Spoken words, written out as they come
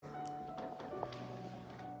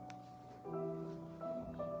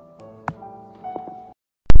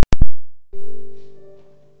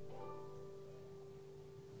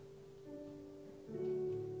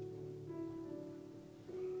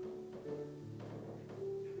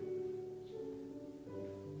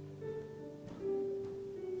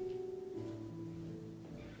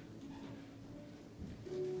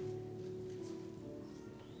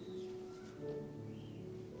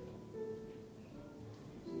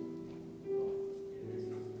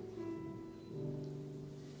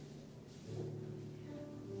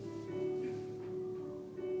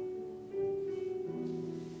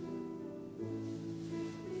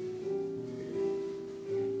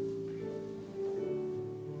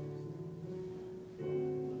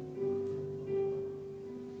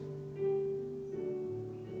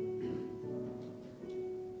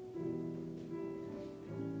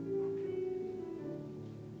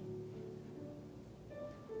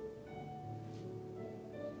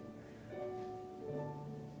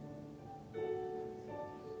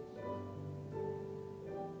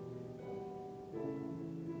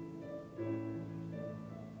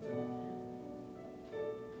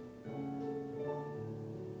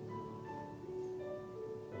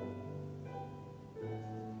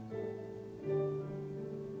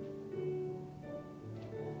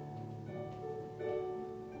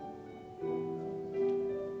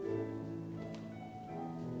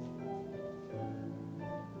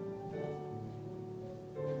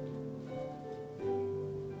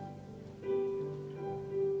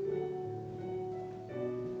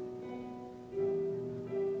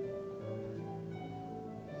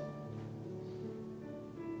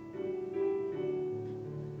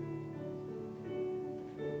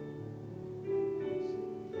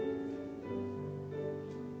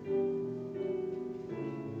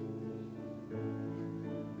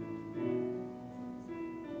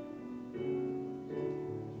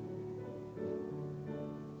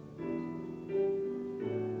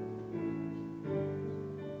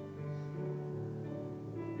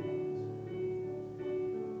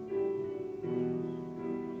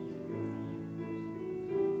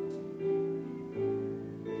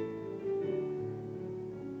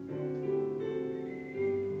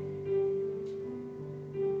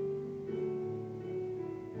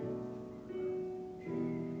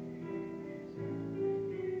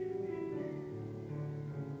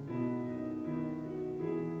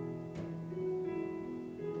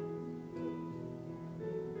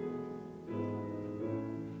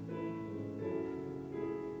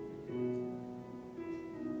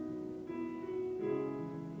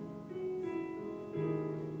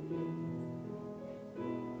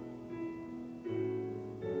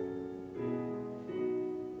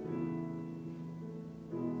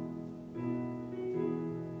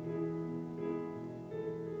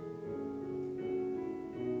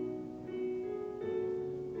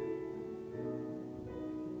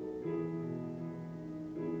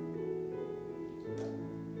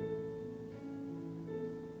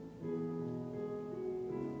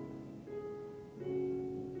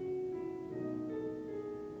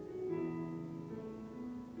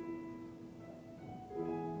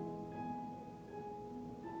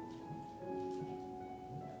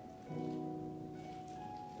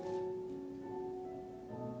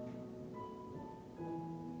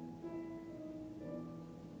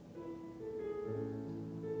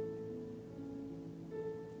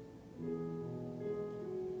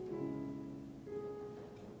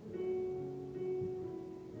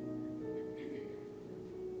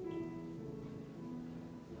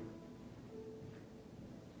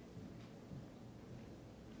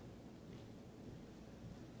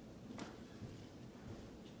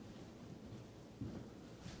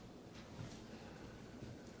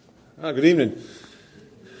Good evening.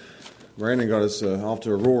 Brandon got us off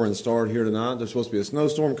to a roaring start here tonight. There's supposed to be a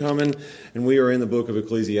snowstorm coming, and we are in the book of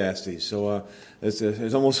Ecclesiastes. So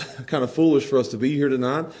it's almost kind of foolish for us to be here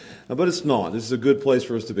tonight, but it's not. This is a good place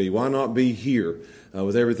for us to be. Why not be here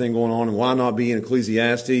with everything going on, and why not be in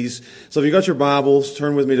Ecclesiastes? So if you got your Bibles,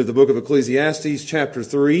 turn with me to the book of Ecclesiastes, chapter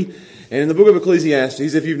 3. And in the book of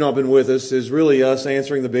Ecclesiastes, if you've not been with us, is really us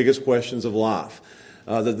answering the biggest questions of life.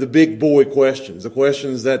 The big boy questions, the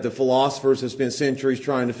questions that the philosophers have spent centuries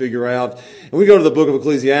trying to figure out. And we go to the book of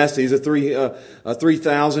Ecclesiastes, a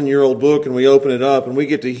 3,000-year-old book, and we open it up, and we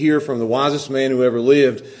get to hear from the wisest man who ever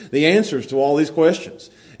lived the answers to all these questions.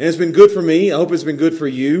 And it's been good for me. I hope it's been good for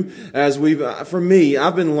you. For me,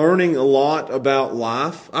 I've been learning a lot about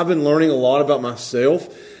life. I've been learning a lot about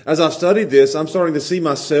myself. As I've studied this, I'm starting to see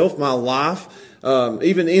myself, my life,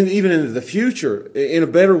 even into the future in a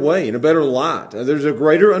better way, in a better light. There's a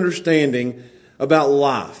greater understanding about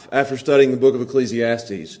life after studying the book of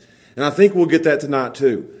Ecclesiastes. And I think we'll get that tonight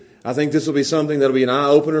too. I think this will be something that will be an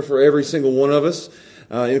eye-opener for every single one of us.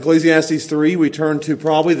 In Ecclesiastes 3, we turn to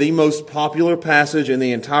probably the most popular passage in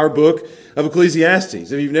the entire book of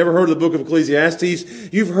Ecclesiastes. If you've never heard of the book of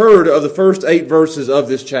Ecclesiastes, you've heard of the first 8 verses of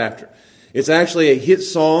this chapter. It's actually a hit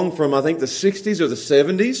song from, I think, the 60s or the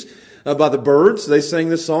 70s. By the Byrds. They sang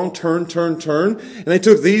this song, Turn, Turn, Turn. And they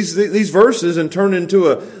took these verses and turned it into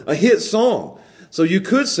a hit song. So you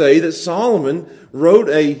could say that Solomon wrote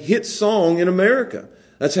a hit song in America.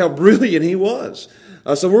 That's how brilliant he was.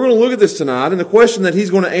 So we're going to look at this tonight. And the question that he's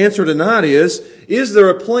going to answer tonight is there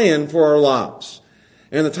a plan for our lives?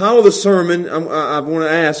 And the title of the sermon I want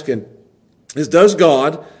to ask is, does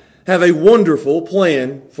God have a wonderful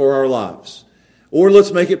plan for our lives? Or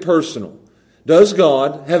let's make it personal. Does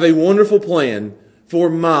God have a wonderful plan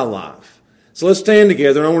for my life? So let's stand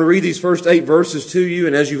together, and I want to read these first 8 verses to you,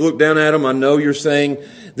 and as you look down at them, I know you're saying,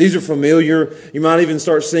 these are familiar. You might even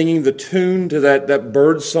start singing the tune to that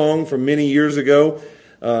bird song from many years ago.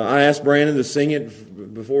 I asked Brandon to sing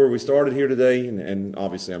it before we started here today, and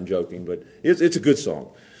obviously I'm joking, but it's a good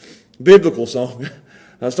song. Biblical song.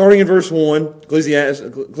 Starting in verse 1,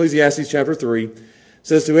 Ecclesiastes chapter 3,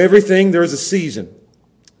 says, to everything there is a season,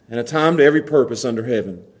 and a time to every purpose under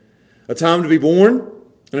heaven. A time to be born,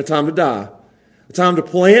 and a time to die. A time to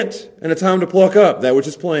plant, and a time to pluck up that which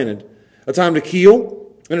is planted. A time to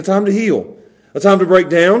kill, and a time to heal. A time to break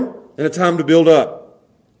down, and a time to build up.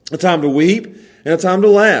 A time to weep, and a time to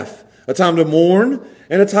laugh. A time to mourn,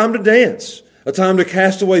 and a time to dance. A time to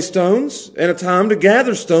cast away stones, and a time to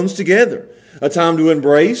gather stones together. A time to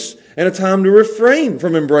embrace, and a time to refrain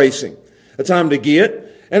from embracing. A time to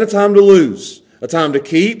get, and a time to lose. A time to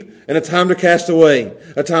keep, and a time to cast away.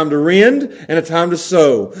 A time to rend, and a time to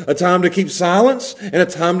sow. A time to keep silence, and a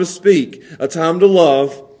time to speak. A time to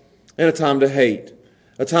love, and a time to hate.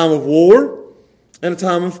 A time of war, and a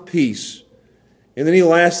time of peace. And then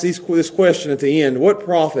he'll ask this question at the end, what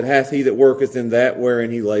profit hath he that worketh in that wherein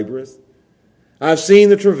he laboureth? I have seen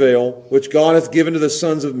the travail which God hath given to the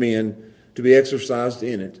sons of men to be exercised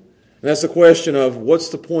in it. And that's the question of, what's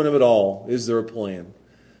the point of it all? Is there a plan?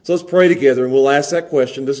 So let's pray together, and we'll ask that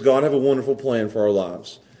question, does God have a wonderful plan for our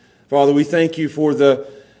lives? Father, we thank you for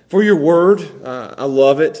your word. I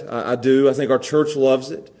love it. I do. I think our church loves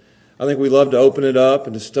it. I think we love to open it up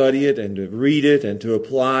and to study it and to read it and to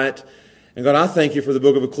apply it. And God, I thank you for the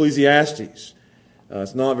book of Ecclesiastes.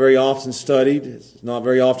 It's not very often studied. It's not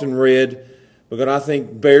very often read. But God, I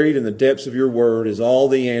think buried in the depths of your word is all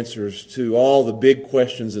the answers to all the big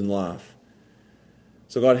questions in life.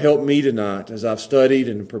 So God, help me tonight as I've studied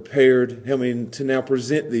and prepared. Help me to now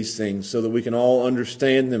present these things so that we can all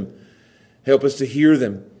understand them. Help us to hear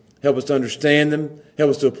them. Help us to understand them. Help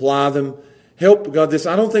us to apply them. Help, God,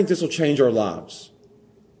 I don't think this will change our lives.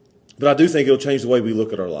 But I do think it'll change the way we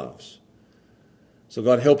look at our lives. So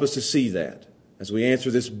God, help us to see that as we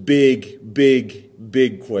answer this big, big,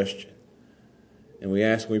 big question. And we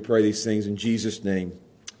ask and we pray these things in Jesus' name.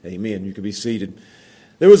 Amen. You can be seated.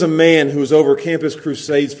 There was a man who was over Campus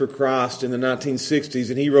Crusades for Christ in the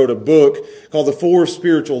 1960s, and he wrote a book called The 4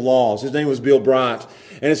 Spiritual Laws. His name was Bill Bright.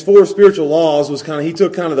 And his 4 spiritual laws was he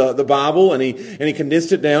took the Bible and he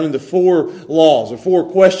condensed it down into 4 laws or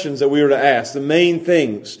 4 questions that we were to ask, the main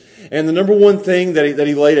things. And the number one thing that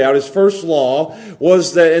he laid out, his first law,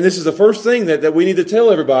 was that, and this is the first thing that we need to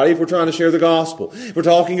tell everybody if we're trying to share the gospel. If we're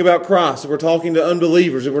talking about Christ, if we're talking to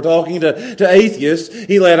unbelievers, if we're talking to atheists,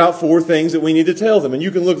 he laid out 4 things that we need to tell them. And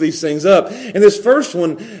you can look these things up. And this first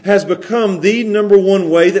one has become the number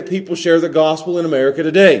one way that people share the gospel in America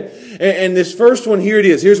today. And this first one, here it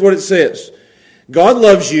is. Here's what it says. God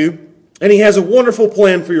loves you, and He has a wonderful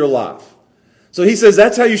plan for your life. So he says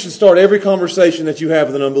that's how you should start every conversation that you have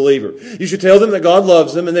with an unbeliever. You should tell them that God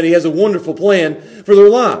loves them and that He has a wonderful plan for their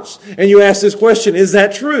lives. And you ask this question, is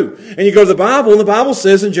that true? And you go to the Bible, and the Bible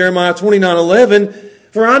says in Jeremiah 29:11,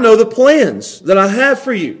 "For I know the plans that I have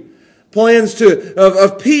for you, plans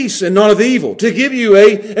of peace and not of evil, to give you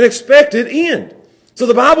an expected end." So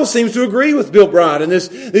the Bible seems to agree with Bill Bright and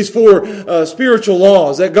these four spiritual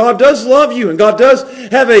laws, that God does love you and God does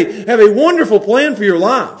have a wonderful plan for your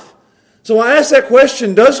life. So I ask that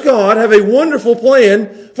question, does God have a wonderful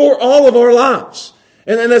plan for all of our lives?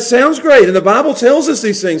 And that sounds great, and the Bible tells us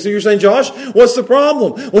these things. So you're saying, Josh, what's the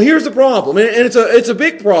problem? Well, here's the problem, and it's a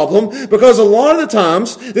big problem, because a lot of the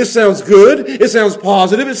times this sounds good, it sounds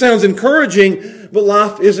positive, it sounds encouraging, but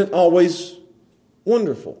life isn't always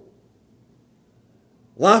wonderful.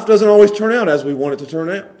 Life doesn't always turn out as we want it to turn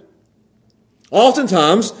out.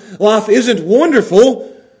 Oftentimes, life isn't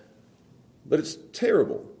wonderful, but it's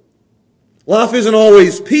terrible. Life isn't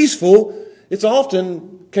always peaceful, it's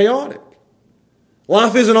often chaotic.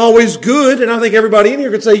 Life isn't always good, and I think everybody in here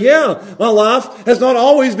could say, yeah, my life has not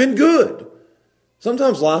always been good.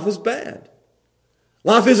 Sometimes life is bad.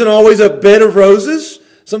 Life isn't always a bed of roses,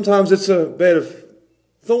 sometimes it's a bed of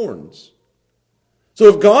thorns. So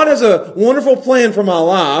if God has a wonderful plan for my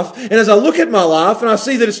life, and as I look at my life and I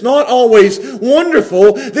see that it's not always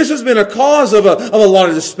wonderful, this has been a cause of a lot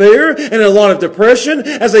of despair and a lot of depression.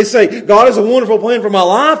 As they say, God has a wonderful plan for my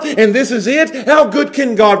life, and this is it. How good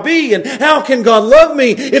can God be? And how can God love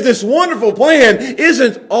me if this wonderful plan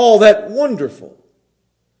isn't all that wonderful?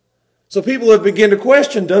 So people have begun to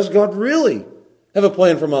question, does God really have a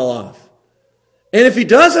plan for my life? And if He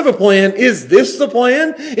does have a plan, is this the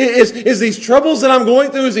plan? Is these troubles that I'm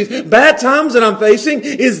going through, is these bad times that I'm facing,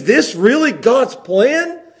 is this really God's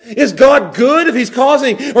plan? Is God good if He's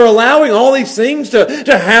causing or allowing all these things to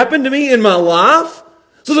happen to me in my life?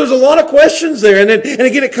 So there's a lot of questions there. And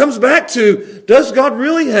again, it comes back to, does God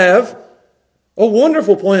really have a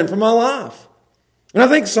wonderful plan for my life? And I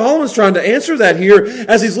think Solomon's trying to answer that here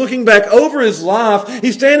as he's looking back over his life.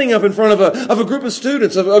 He's standing up in front of a group of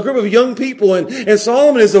students, of a group of young people, and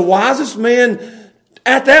Solomon is the wisest man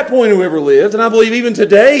at that point who ever lived, and I believe even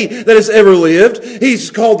today that has ever lived. He's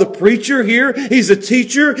called the preacher here. He's the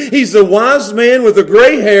teacher. He's the wise man with the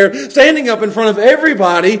gray hair standing up in front of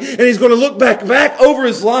everybody, and he's going to look back over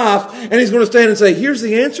his life, and he's going to stand and say, here's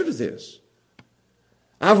the answer to this.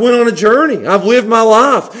 I've went on a journey. I've lived my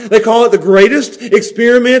life. They call it the greatest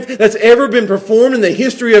experiment that's ever been performed in the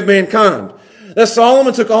history of mankind. That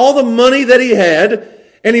Solomon took all the money that he had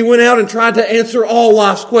and he went out and tried to answer all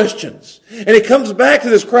life's questions. And he comes back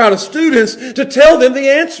to this crowd of students to tell them the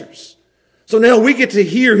answers. So now we get to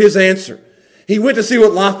hear his answer. He went to see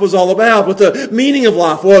what life was all about, what the meaning of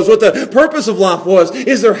life was, what the purpose of life was.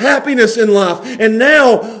 Is there happiness in life? And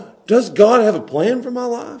now, does God have a plan for my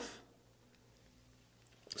life?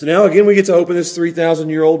 So now again we get to open this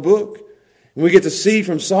 3,000-year-old book. And we get to see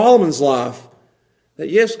from Solomon's life that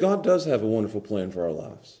yes, God does have a wonderful plan for our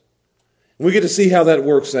lives. And we get to see how that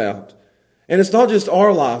works out. And it's not just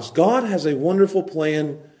our lives. God has a wonderful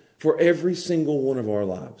plan for every single one of our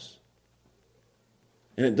lives.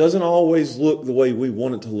 And it doesn't always look the way we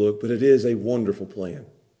want it to look, but it is a wonderful plan.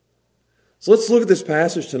 So let's look at this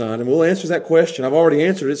passage tonight and we'll answer that question. I've already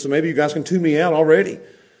answered it, so maybe you guys can tune me out already.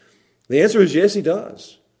 The answer is yes, He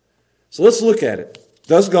does. So let's look at it.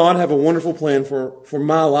 Does God have a wonderful plan for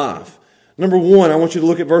my life? Number one, I want you to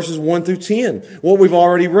look at verses 1 through 10, what we've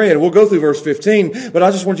already read. We'll go through verse 15, but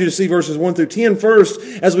I just want you to see verses 1 through 10 first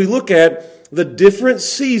as we look at the different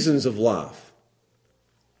seasons of life.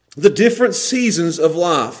 The different seasons of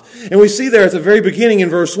life. And we see there at the very beginning in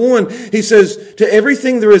verse 1, he says, to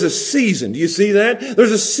everything there is a season. Do you see that?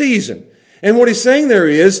 There's a season. And what he's saying there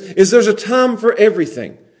is there's a time for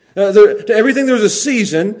everything. To everything there's a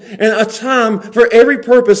season and a time for every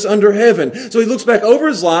purpose under heaven. So he looks back over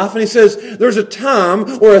his life and he says there's a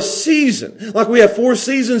time or a season. Like we have 4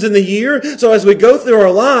 seasons in the year. So as we go through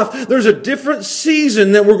our life, there's a different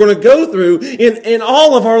season that we're going to go through in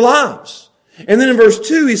all of our lives. And then in verse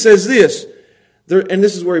 2 he says this, and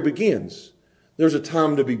this is where he begins. There's a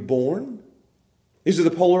time to be born. These are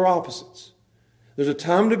the polar opposites. There's a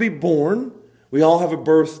time to be born. We all have a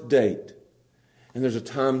birth date. And there's a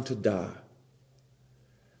time to die.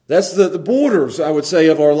 That's the borders, I would say,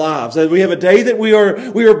 of our lives. We have a day that we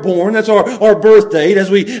are born. That's our birth date.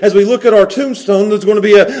 As we look at our tombstone, there's going to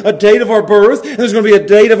be a date of our birth, and there's going to be a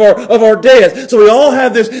date of our death. So we all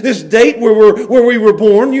have this date where we were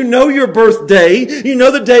born. You know your birth day. You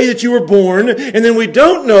know the day that you were born, and then we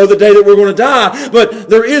don't know the day that we're going to die. But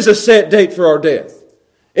there is a set date for our death.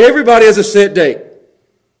 Everybody has a set date.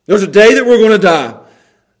 There's a day that we're going to die.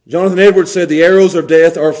 Jonathan Edwards said, the arrows of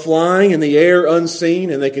death are flying in the air unseen,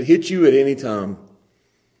 and they could hit you at any time.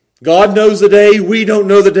 God knows the day, we don't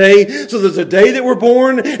know the day. So there's a day that we're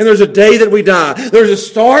born and there's a day that we die. There's a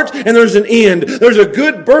start and there's an end. There's a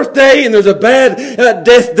good birthday and there's a bad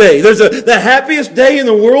death day. There's the happiest day in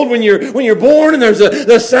the world when you're born, and there's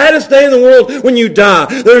the saddest day in the world when you die.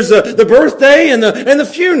 There's the birthday and the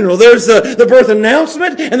funeral. There's the birth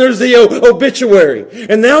announcement and there's the obituary.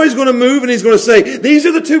 And now he's going to move and he's going to say, these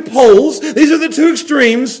are the two poles, these are the two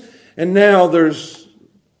extremes, and now there's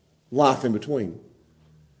life in between.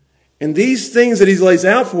 And these things that he lays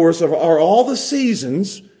out for us are all the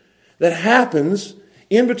seasons that happens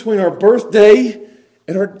in between our birthday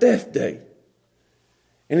and our death day.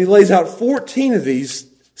 And he lays out 14 of these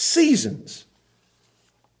seasons,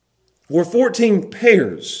 or 14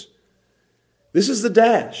 pairs. This is the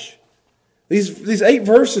dash. These 8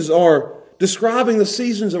 verses are describing the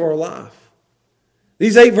seasons of our life.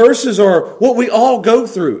 These 8 verses are what we all go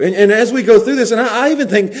through. And as we go through this, and I even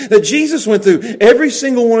think that Jesus went through every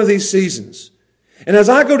single one of these seasons. And as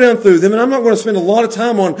I go down through them, and I'm not going to spend a lot of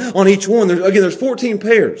time on each one. There's 14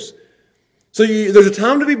 pairs. So there's a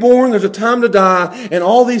time to be born, there's a time to die, and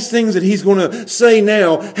all these things that he's going to say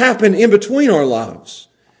now happen in between our lives.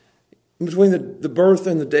 In between the birth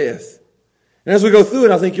and the death. And as we go through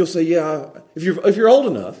it, I think you'll say, yeah, if you're old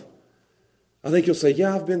enough, I think you'll say,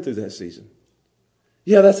 yeah, I've been through that season.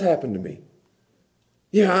 Yeah, that's happened to me.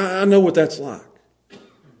 Yeah, I know what that's like.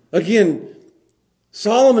 Again,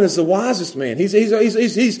 Solomon is the wisest man. He's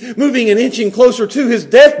moving and inching closer to his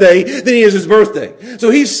death day than he is his birthday. So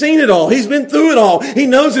he's seen it all. He's been through it all. He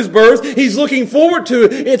knows his birth. He's looking forward to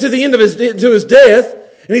the end of his death.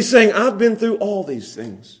 And he's saying, I've been through all these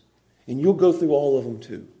things. And you'll go through all of them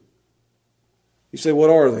too. You say, what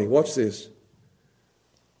are they? Watch this.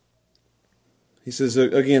 He says,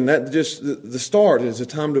 again, that just the start is a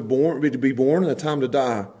time to be born and a time to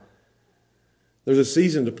die. There's a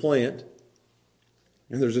season to plant,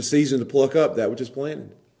 and there's a season to pluck up that which is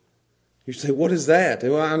planted. You say, what is that?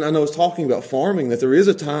 Well, I know it's talking about farming, that there is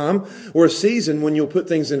a time or a season when you'll put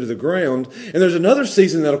things into the ground, and there's another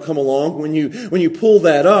season that'll come along when you pull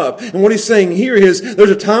that up. And what he's saying here is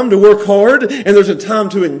there's a time to work hard, and there's a time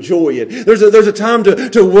to enjoy it. There's a time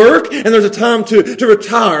to work, and there's a time to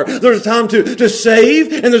retire. There's a time to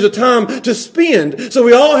save, and there's a time to spend. So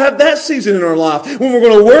we all have that season in our life when we're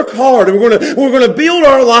going to work hard, and we're going to build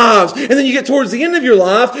our lives, and then you get towards the end of your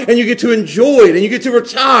life, and you get to enjoy it, and you get to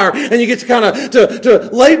retire, and you get to kind of to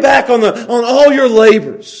lay back on all your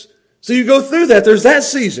labors. So you go through that. There's that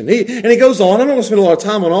season. He goes on. I'm not going to spend a lot of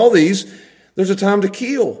time on all these. There's a time to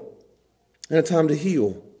kill and a time to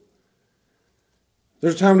heal.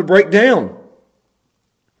 There's a time to break down.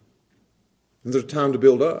 And there's a time to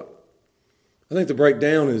build up. I think the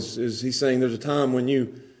breakdown is he's saying there's a time when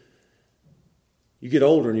you get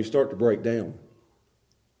older and you start to break down.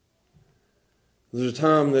 There's a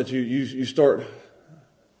time that you start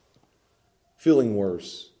feeling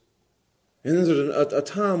worse. And then there's a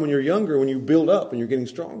time when you're younger, when you build up and you're getting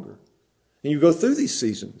stronger. And you go through these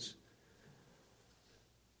seasons.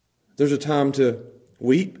 There's a time to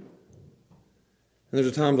weep. And there's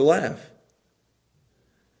a time to laugh.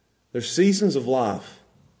 There's seasons of life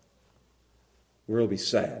where it'll be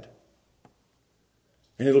sad.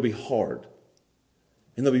 And it'll be hard.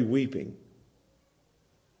 And there'll be weeping.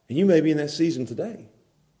 And you may be in that season today.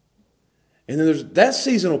 And then that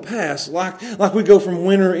season will pass like we go from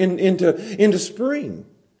winter into spring.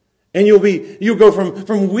 And you'll go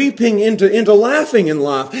from weeping into laughing in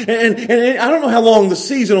life. And I don't know how long the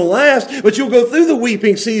season will last, but you'll go through the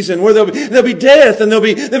weeping season where there'll be death and there'll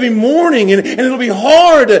be mourning and it'll be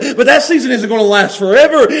hard. But that season isn't going to last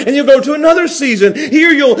forever. And you'll go to another season.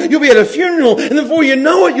 Here you'll be at a funeral, and before you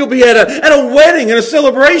know it, you'll be at a wedding and a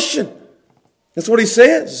celebration. That's what he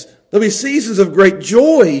says. There'll be seasons of great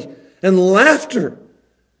joy and laughter.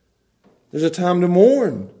 There's a time to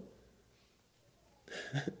mourn.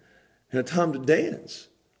 And a time to dance.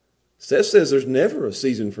 Seth says there's never a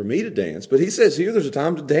season for me to dance. But he says here there's a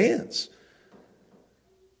time to dance.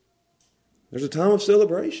 There's a time of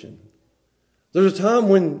celebration. There's a time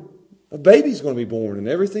when a baby's going to be born and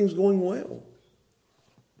everything's going well.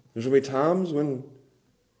 There's going to be times when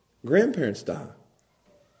grandparents die.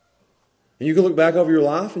 And you can look back over your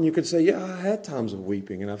life and you could say, yeah, I had times of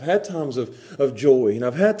weeping, and I've had times of joy, and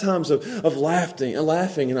I've had times of laughing,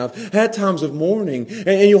 and I've had times of mourning.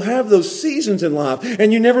 And you'll have those seasons in life,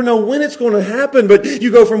 and you never know when it's going to happen, but you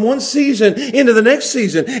go from one season into the next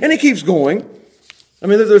season, and it keeps going. I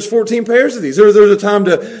mean, there's 14 pairs of these. There's a time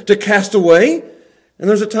to cast away, and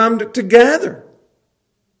there's a time to gather.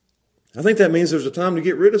 I think that means there's a time to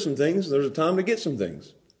get rid of some things, and there's a time to get some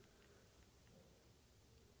things.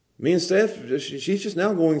 Me and Steph, she's just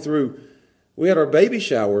now going through, we had our baby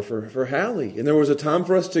shower for Hallie. And there was a time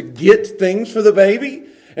for us to get things for the baby.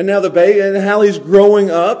 And now the baby, and Hallie's growing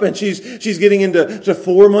up, and she's getting into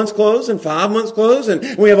 4 months clothes and 5 months clothes,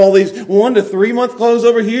 and we have all these 1 to 3 month clothes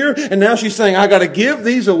over here, and now she's saying, I gotta give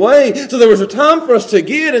these away. So there was a time for us to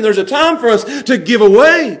get, and there's a time for us to give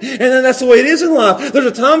away. And then that's the way it is in life. There's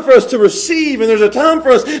a time for us to receive, and there's a time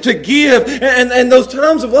for us to give, and those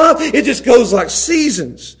times of life, it just goes like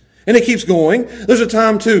seasons. And it keeps going. There's a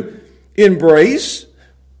time to embrace.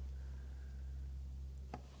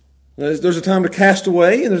 There's a time to cast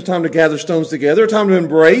away, and there's a time to gather stones together, a time to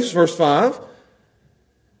embrace, verse 5,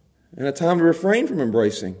 and a time to refrain from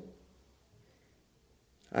embracing.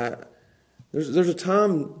 There's a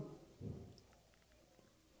time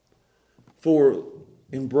for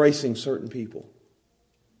embracing certain people.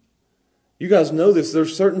 You guys know this.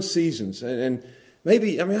 There's certain seasons, and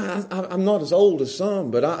maybe, I'm not as old as some,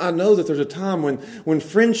 but I know that there's a time when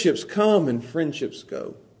friendships come and friendships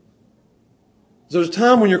go. There's a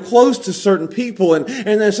time when you're close to certain people, and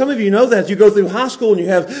then some of you know that. You go through high school and you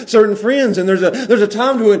have certain friends, and there's a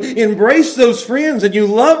time to embrace those friends, and you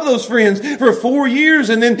love those friends for 4 years,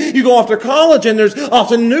 and then you go off to college, and there's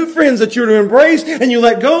often new friends that you're to embrace, and you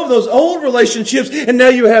let go of those old relationships, and now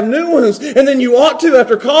you have new ones, and then you ought to,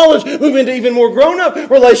 after college, move into even more grown-up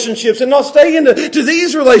relationships, and not stay into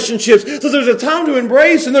these relationships. So there's a time to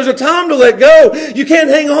embrace, and there's a time to let go. You can't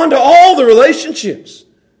hang on to all the relationships.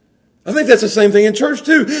 I think that's the same thing in church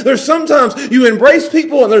too. There's sometimes you embrace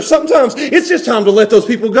people, and there's sometimes it's just time to let those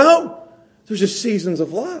people go. There's just seasons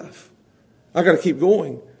of life. I got to keep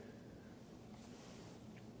going.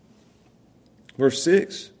 Verse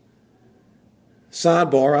 6.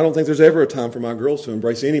 Sidebar, I don't think there's ever a time for my girls to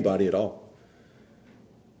embrace anybody at all.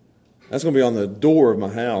 That's going to be on the door of my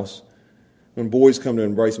house when boys come to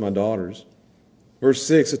embrace my daughters. Verse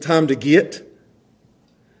 6, a time to get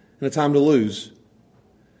and a time to lose.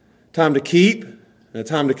 Time to keep, and a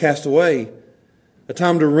time to cast away. A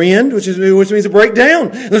time to rend, which means to break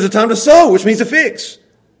down. And there's a time to sow, which means to fix.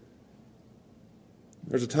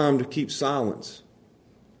 There's a time to keep silence.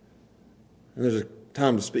 And there's a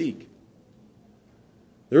time to speak.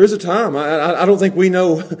 There is a time. I don't think we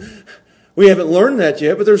know, we haven't learned that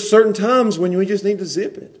yet, but there's certain times when we just need to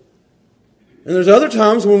zip it. And there's other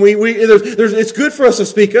times when it's good for us to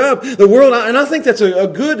speak up. The world, and I think that's a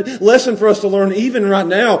good lesson for us to learn even right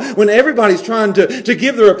now, when everybody's trying to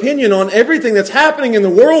give their opinion on everything that's happening in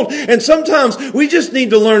the world. And sometimes we just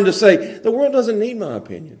need to learn to say, the world doesn't need my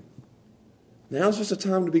opinion. Now's just a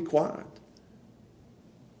time to be quiet.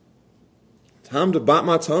 Time to bite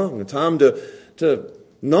my tongue. A time to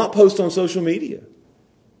not post on social media.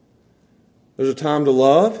 There's a time to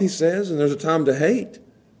love, he says, and there's a time to hate.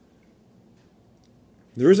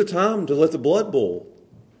 There is a time to let the blood boil.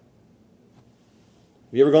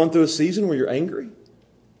 Have you ever gone through a season where you're angry?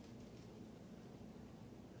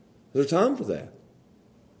 There's a time for that.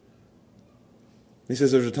 He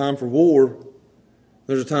says there's a time for war.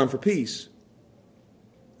 There's a time for peace.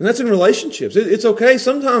 And that's in relationships. It's okay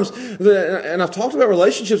sometimes, and I've talked about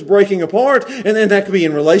relationships breaking apart, and then that can be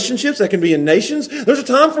in relationships, that can be in nations. There's a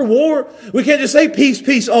time for war. We can't just say peace,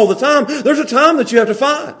 peace all the time. There's a time that you have to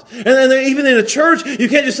fight. And then even in a church, you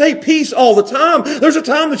can't just say peace all the time. There's a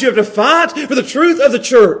time that you have to fight for the truth of the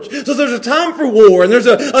church. So there's a time for war, and there's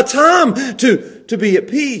a time to be at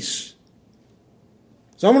peace.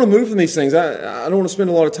 So I'm going to move from these things. I don't want to spend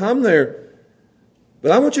a lot of time there. But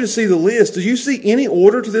I want you to see the list. Do you see any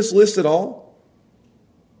order to this list at all?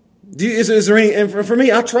 Is there any? And for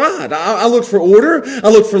me, I tried. I looked for order. I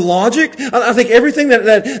looked for logic. I think everything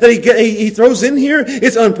that he throws in here,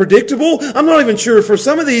 it's unpredictable. I'm not even sure for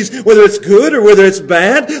some of these whether it's good or whether it's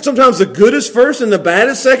bad. Sometimes the good is first and the bad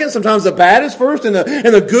is second. Sometimes the bad is first and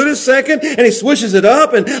the good is second. And he switches it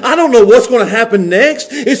up. And I don't know what's going to happen next.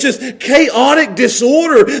 It's just chaotic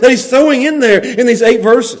disorder that he's throwing in there in these 8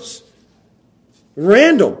 verses.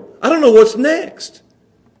 Random. I don't know what's next.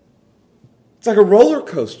 It's like a roller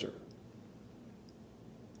coaster.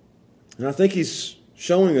 And I think he's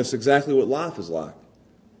showing us exactly what life is like.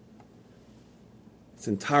 It's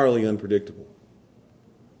entirely unpredictable.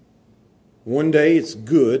 One day it's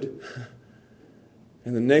good,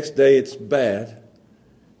 and the next day it's bad,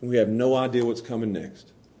 and we have no idea what's coming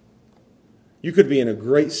next. You could be in a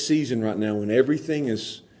great season right now when everything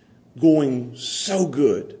is going so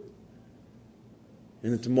good,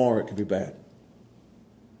 and then tomorrow it could be bad.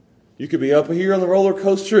 You could be up here on the roller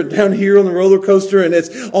coaster and down here on the roller coaster, and it's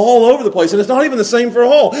all over the place. And it's not even the same for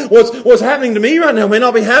all. What's happening to me right now may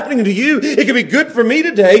not be happening to you. It could be good for me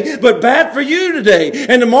today, but bad for you today.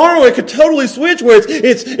 And tomorrow it could totally switch where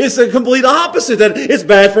it's a complete opposite, that it's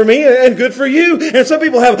bad for me and good for you. And some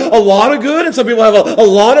people have a lot of good, and some people have a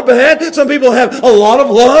lot of bad. Some people have a lot of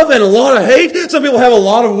love and a lot of hate. Some people have a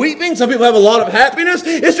lot of weeping. Some people have a lot of happiness.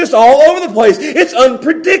 It's just all over the place. It's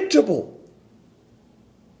unpredictable.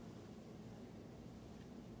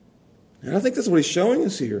 And I think that's what he's showing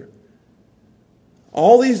us here.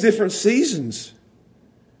 All these different seasons.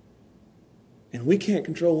 And we can't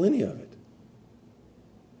control any of it.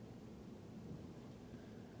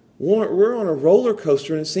 We're on a roller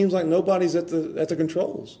coaster and it seems like nobody's at the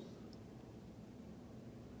controls.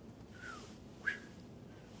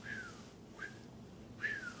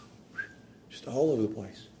 Just all over the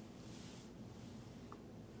place.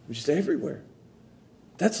 Just everywhere.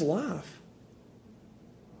 That's life.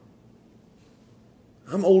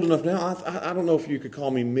 I'm old enough now, I don't know if you could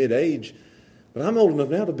call me mid-age, but I'm old enough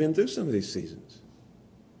now to have been through some of these seasons.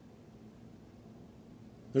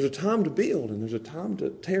 There's a time to build, and there's a time to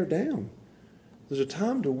tear down. There's a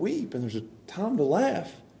time to weep, and there's a time to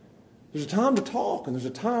laugh. There's a time to talk, and there's a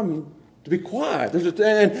time to be quiet.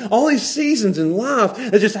 And all these seasons in life,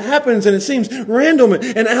 it just happens, and it seems random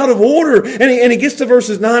and out of order. And he gets to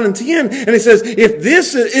verses 9 and 10, and he says, if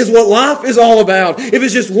this is what life is all about, if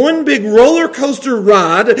it's just one big roller coaster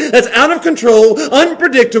ride that's out of control,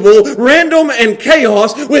 unpredictable, random, and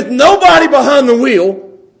chaos, with nobody behind the wheel,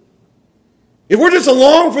 if we're just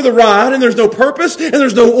along for the ride and there's no purpose and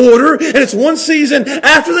there's no order and it's one season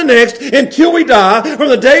after the next until we die, from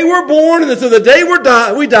the day we're born and until the day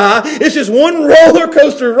we die, it's just one roller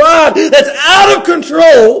coaster ride that's out of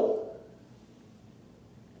control,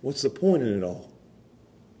 what's the point in it all?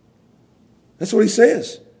 That's what he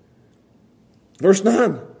says. Verse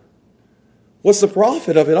 9. What's the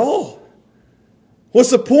profit of it all?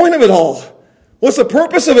 What's the point of it all? What's the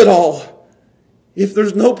purpose of it all? If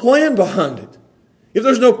there's no plan behind it. If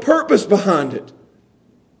there's no purpose behind it,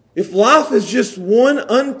 if life is just one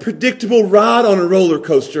unpredictable ride on a roller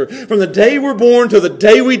coaster from the day we're born to the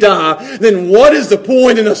day we die, then what is the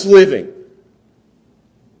point in us living?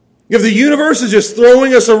 If the universe is just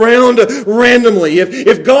throwing us around randomly,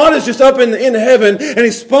 if God is just up in heaven and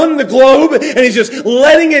He spun the globe and He's just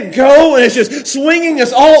letting it go and it's just swinging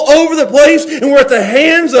us all over the place and we're at the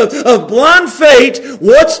hands of blind fate,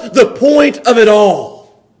 what's the point of it all?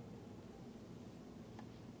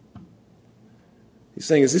 He's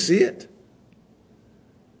saying, is this it?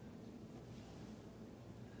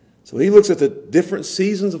 So he looks at the different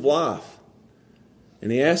seasons of life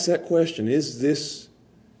and he asks that question, is this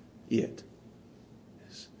it?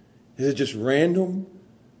 Is it just random,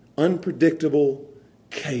 unpredictable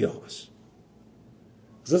chaos?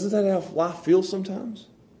 Doesn't that how life feels sometimes?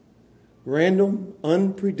 Random,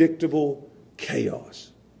 unpredictable chaos.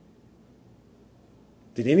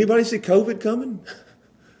 Did anybody see COVID coming?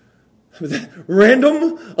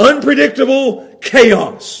 Random, unpredictable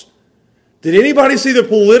chaos. Did anybody see the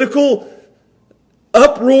political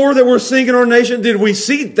uproar that we're seeing in our nation? Did we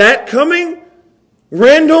see that coming?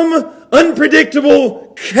 Random,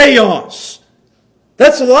 unpredictable chaos.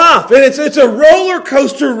 That's life. And it's a roller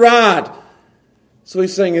coaster ride. So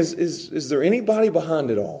he's saying, is there anybody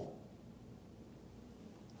behind it all?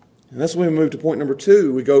 And that's when we move to point number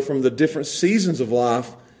 2. We go from the different seasons of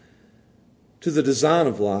life to the design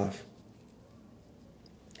of life.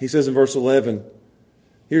 He says in verse 11,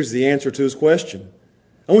 here's the answer to his question.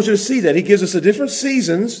 I want you to see that. He gives us the different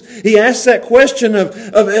seasons. He asks that question of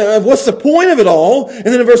what's the point of it all. And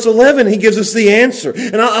then in verse 11, he gives us the answer.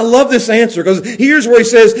 And I love this answer because here's where he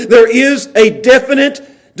says there is a definite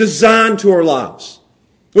design to our lives.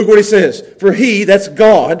 Look what he says. For He, that's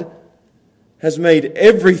God, has made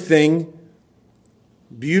everything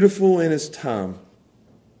beautiful in His time.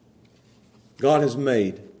 God has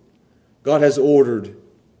made. God has ordered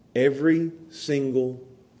every single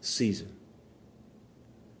season.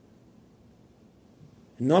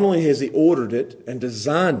 And not only has He ordered it and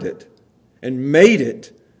designed it and made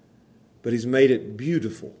it, but He's made it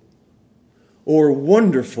beautiful or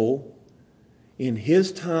wonderful in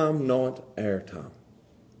His time, not our time.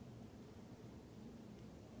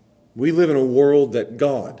 We live in a world that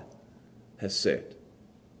God has set.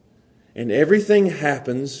 And everything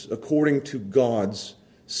happens according to God's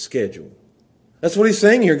schedule. That's what he's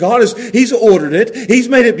saying here. He's ordered it. He's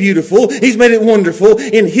made it beautiful. He's made it wonderful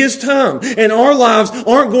in His time. And our lives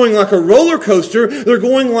aren't going like a roller coaster. They're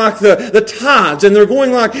going like the tides, and they're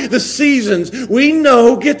going like the seasons. We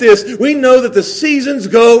know, get this, we know that the seasons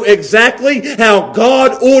go exactly how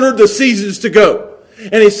God ordered the seasons to go.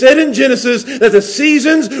 And He said in Genesis that the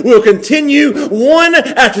seasons will continue one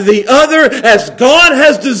after the other as God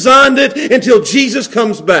has designed it until Jesus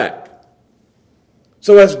comes back.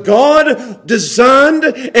 So as God designed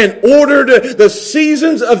and ordered the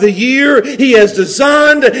seasons of the year, He has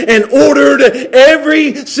designed and ordered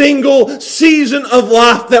every single season of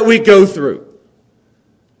life that we go through.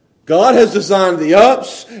 God has designed the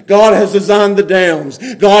ups. God has designed the downs.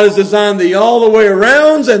 God has designed the all the way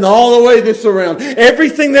arounds and all the way this around.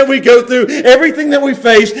 Everything that we go through, everything that we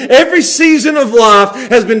face, every season of life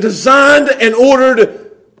has been designed and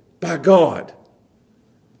ordered by God.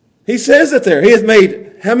 He says it there. He has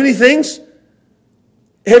made how many things?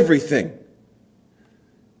 Everything.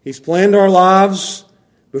 He's planned our lives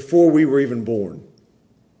before we were even born.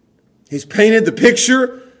 He's painted the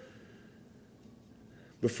picture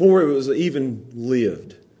before it was even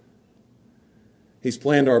lived. He's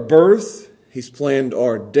planned our birth. He's planned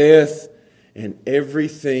our death. And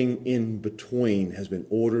everything in between has been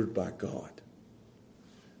ordered by God.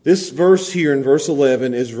 This verse here in verse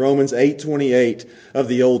 11 is Romans 8:28 of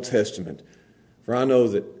the Old Testament. For I know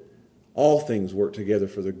that all things work together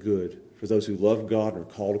for the good, for those who love God and are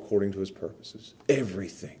called according to His purposes.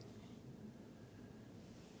 Everything.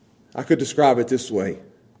 I could describe it this way.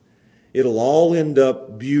 It'll all end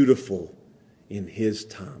up beautiful in His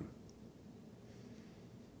time.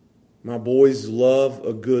 My boys love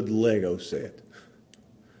a good Lego set.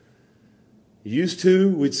 Used to,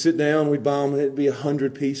 we'd sit down, we'd buy them, it'd be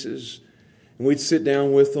 100 pieces. And we'd sit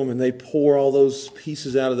down with them and they'd pour all those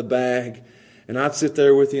pieces out of the bag. And I'd sit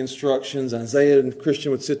there with the instructions. Isaiah and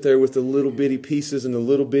Christian would sit there with the little bitty pieces and the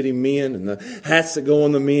little bitty men and the hats that go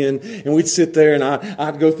on the men. And we'd sit there and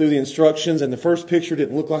I'd go through the instructions. And the first picture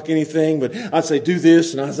didn't look like anything, but I'd say, do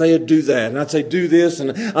this, and Isaiah, do that. And I'd say, do this,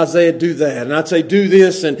 and Isaiah, do that. And I'd say, do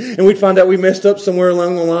this. And we'd find out we messed up somewhere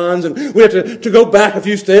along the lines. And we'd have to go back a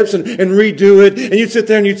few steps and redo it. And you'd sit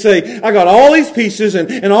there and you'd say, I got all these pieces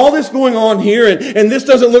and all this going on here. And this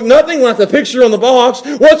doesn't look nothing like the picture on the box.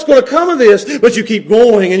 What's going to come of this? But you keep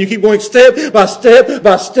going, and you keep going step by step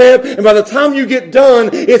by step, and by the time you get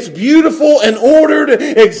done, it's beautiful and ordered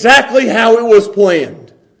exactly how it was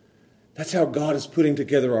planned. That's how God is putting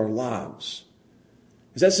together our lives.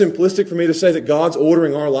 Is that simplistic for me to say that God's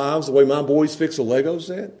ordering our lives the way my boys fix a Lego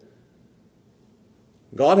set?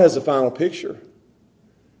 God has the final picture.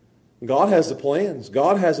 God has the plans.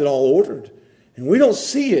 God has it all ordered. And we don't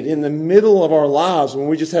see it in the middle of our lives when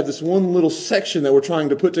we just have this one little section that we're trying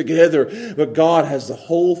to put together. But God has the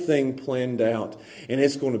whole thing planned out. And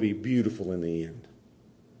it's going to be beautiful in the end.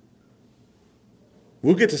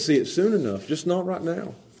 We'll get to see it soon enough, just not right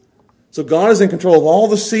now. So God is in control of all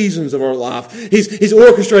the seasons of our life. He's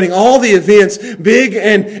orchestrating all the events, big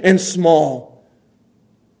and small.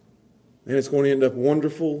 And it's going to end up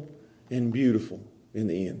wonderful and beautiful in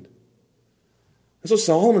the end. That's what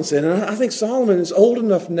Solomon said. And I think Solomon is old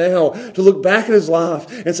enough now to look back at his life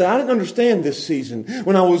and say, I didn't understand this season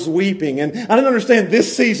when I was weeping. And I didn't understand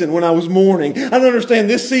this season when I was mourning. I didn't understand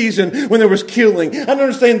this season when there was killing. I didn't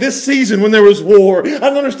understand this season when there was war. I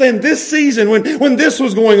didn't understand this season when this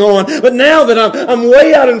was going on. But now that I'm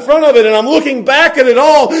way out in front of it and I'm looking back at it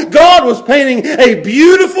all, God was painting a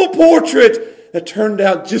beautiful portrait that turned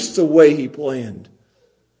out just the way He planned.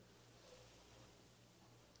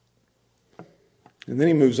 And then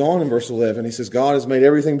he moves on in verse 11. He says, God has made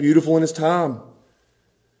everything beautiful in His time.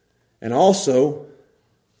 And also,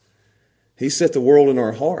 He set the world in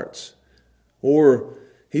our hearts. Or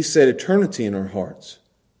He set eternity in our hearts.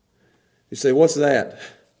 You say, what's that?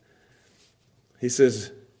 He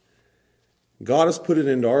says, God has put it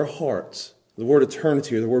into our hearts, the word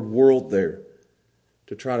eternity or the word world there,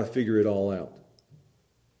 to try to figure it all out.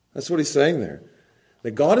 That's what He's saying there.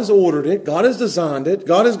 That God has ordered it, God has designed it,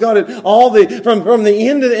 God has got it all from the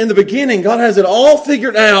end to the beginning. God has it all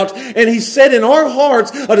figured out, and He set in our hearts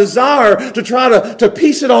a desire to try to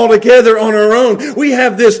piece it all together on our own. We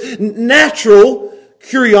have this natural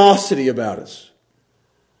curiosity about us.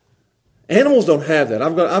 Animals don't have that.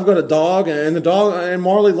 I've got a dog, and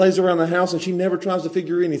Marley lays around the house and she never tries to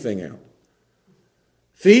figure anything out.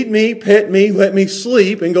 Feed me, pet me, let me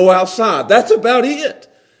sleep, and go outside. That's about it.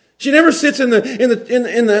 She never sits in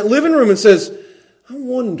the living room and says, I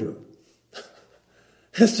wonder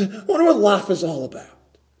what life is all about.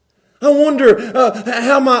 I wonder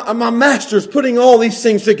how my master's putting all these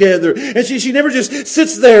things together. And she never just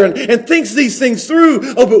sits there and thinks these things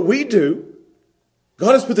through. Oh, but we do.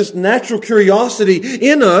 God has put this natural curiosity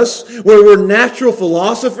in us where we're natural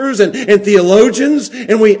philosophers and theologians,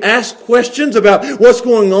 and we ask questions about what's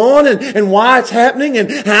going on and why it's happening and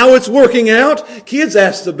how it's working out. Kids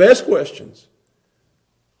ask the best questions.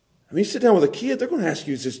 I mean, you sit down with a kid, they're going to ask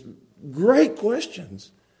you just great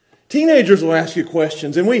questions. Teenagers will ask you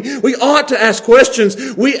questions, and we ought to ask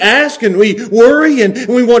questions. We ask and we worry and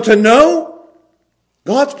we want to know.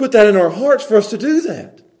 God's put that in our hearts for us to do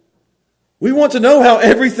that. We want to know how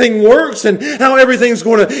everything works and how everything's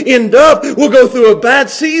going to end up. We'll go through a bad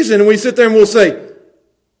season and we sit there and we'll say,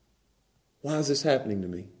 why is this happening to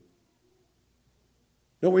me?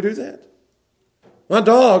 Don't we do that? My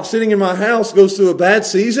dog sitting in my house goes through a bad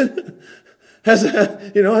season, has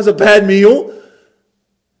a bad meal.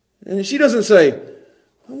 And she doesn't say,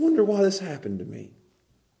 I wonder why this happened to me.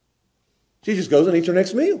 She just goes and eats her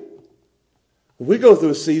next meal. We go through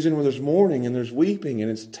a season where there's mourning and there's weeping and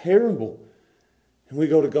it's terrible. And we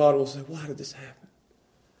go to God and we'll say, why did this happen?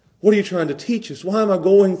 What are you trying to teach us? Why am I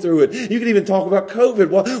going through it? You can even talk about COVID.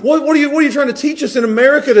 What are you trying to teach us in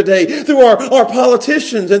America today through our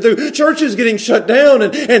politicians and through churches getting shut down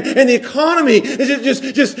and the economy is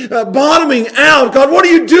just bottoming out? God, what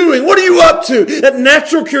are you doing? What are you up to? That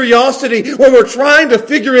natural curiosity where we're trying to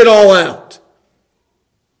figure it all out.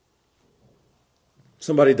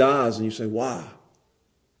 Somebody dies and you say, why?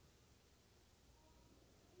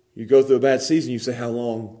 You go through a bad season, you say, how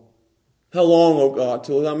long? How long, oh God,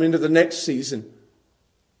 till I'm into the next season?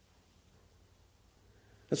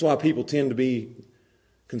 That's why people tend to be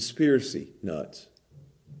conspiracy nuts.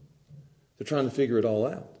 They're trying to figure it all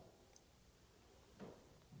out.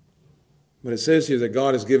 But it says here that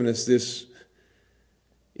God has given us this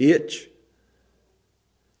itch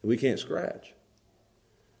that we can't scratch.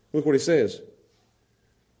 Look what he says.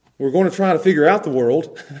 We're going to try to figure out the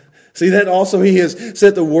world. See that also he has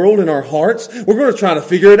set the world in our hearts. We're going to try to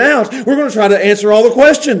figure it out. We're going to try to answer all the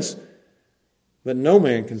questions. But no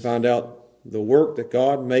man can find out the work that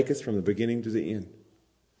God maketh from the beginning to the end.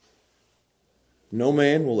 No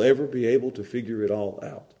man will ever be able to figure it all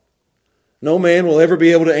out. No man will ever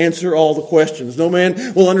be able to answer all the questions. No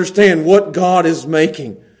man will understand what God is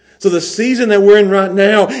making. So the season that we're in right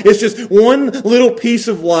now is just one little piece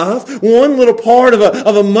of life, one little part of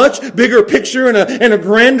a much bigger picture and a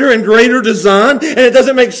grander and greater design, and it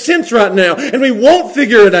doesn't make sense right now, and we won't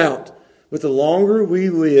figure it out. But the longer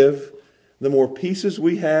we live, the more pieces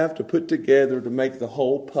we have to put together to make the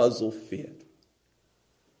whole puzzle fit.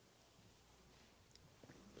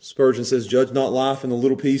 Spurgeon says, judge not life in the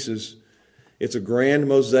little pieces. It's a grand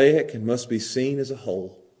mosaic and must be seen as a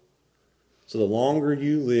whole. So the longer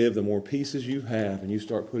you live, the more pieces you have, and you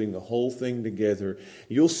start putting the whole thing together,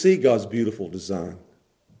 you'll see God's beautiful design.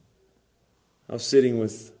 I was sitting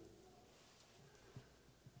with,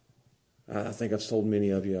 I think I've told many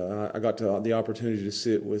of you, I got the opportunity to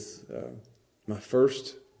sit with my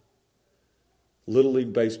first Little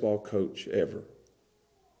League baseball coach ever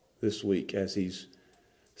this week as he's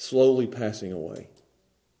slowly passing away.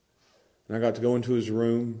 And I got to go into his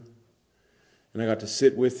room, and I got to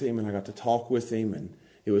sit with him, and I got to talk with him, and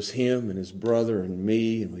it was him and his brother and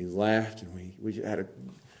me, and we laughed, and we had a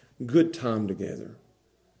good time together.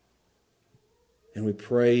 And we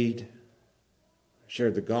prayed,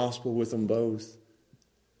 shared the gospel with them both.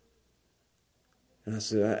 And I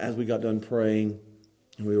said, as we got done praying,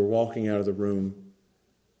 and we were walking out of the room,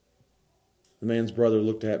 the man's brother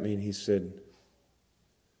looked at me and he said,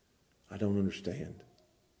 I don't understand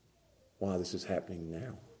why this is happening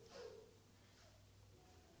now.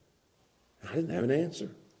 I didn't have an answer.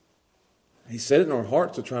 He said it in our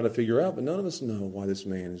hearts to try to figure out, but none of us know why this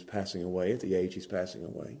man is passing away at the age he's passing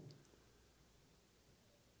away.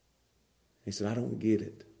 He said, I don't get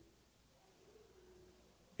it.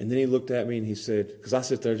 And then he looked at me and he said, because I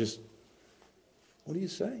sit there just, what do you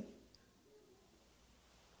say?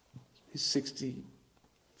 He's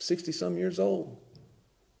 60-some years old.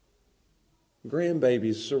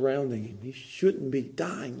 Grandbabies surrounding him. He shouldn't be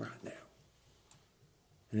dying right now.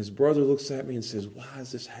 And his brother looks at me and says, why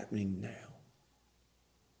is this happening now?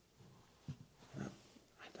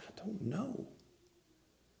 I don't know.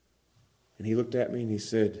 And he looked at me and he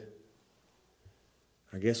said,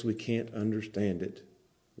 I guess we can't understand it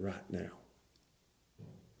right now,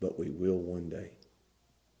 but we will one day.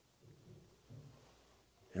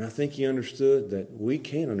 And I think he understood that we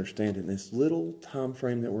can't understand it in this little time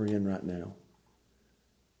frame that we're in right now.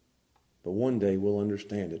 But one day we'll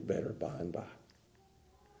understand it better by and by.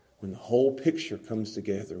 when the whole picture comes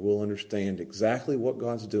together, we'll understand exactly what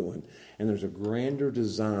God's doing. And there's a grander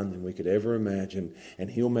design than we could ever imagine.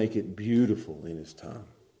 And He'll make it beautiful in His time.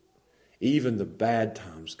 Even the bad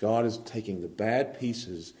times, God is taking the bad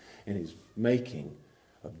pieces and He's making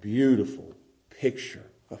a beautiful picture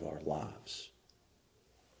of our lives.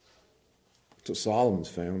 That's what Solomon's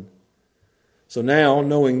found. So now,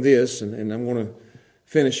 knowing this, and I'm going to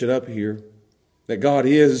finish it up here, that God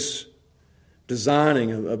is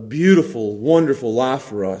designing a beautiful, wonderful life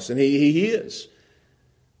for us. And He is.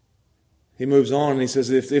 He moves on and he says,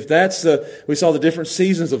 if that's we saw the different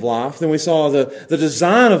seasons of life, then we saw the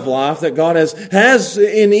design of life that God has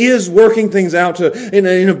and is working things out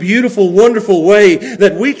in a beautiful, wonderful way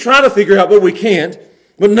that we try to figure out, but we can't.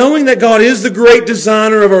 But knowing that God is the great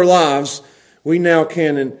designer of our lives, we now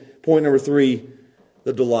can, in point number 3,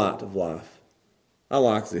 the delight of life. I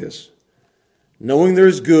like this. Knowing there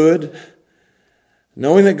is good,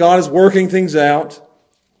 knowing that God is working things out.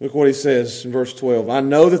 Look what he says in verse 12. I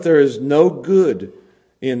know that there is no good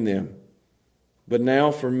in them, but now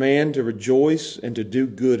for man to rejoice and to do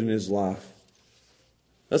good in his life.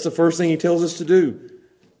 That's the first thing he tells us to do,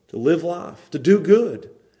 to live life, to do good.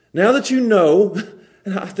 Now that you know,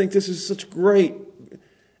 and I think this is such great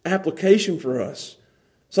application for us.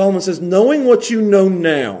 Solomon says, knowing what you know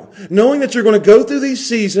now, knowing that you're going to go through these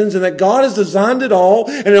seasons and that God has designed it all,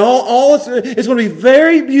 and it's going to be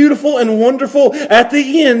very beautiful and wonderful at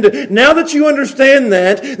the end. Now that you understand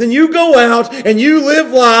that, then you go out and you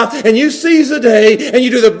live life and you seize the day and you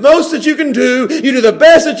do the most that you can do. You do the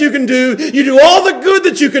best that you can do. You do all the good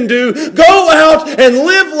that you can do. Go out and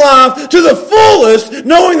live life to the fullest,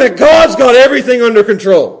 knowing that God's got everything under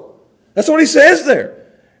control. That's what he says there.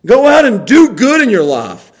 Go out and do good in your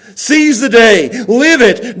life. Seize the day. Live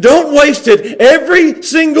it. Don't waste it. Every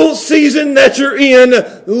single season that you're in,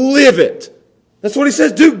 live it. That's what he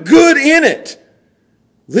says. Do good in it.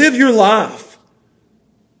 Live your life.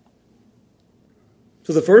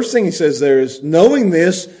 So the first thing he says there is, knowing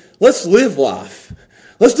this, let's live life.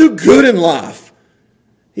 Let's do good in life.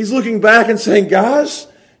 He's looking back and saying, guys,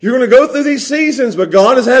 you're going to go through these seasons, but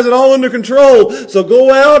God has it all under control. So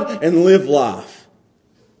go out and live life.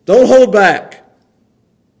 Don't hold back.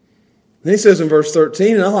 Then he says in verse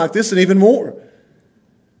 13, and I like this and even more.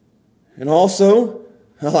 And also,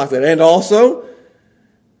 I like that, and also,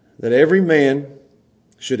 that every man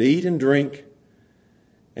should eat and drink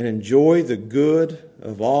and enjoy the good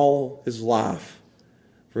of all his life,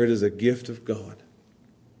 for it is a gift of God.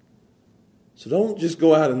 So don't just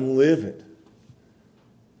go out and live it.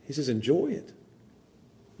 He says enjoy it.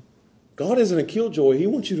 God isn't a killjoy. He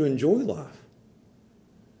wants you to enjoy life.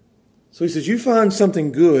 So he says, you find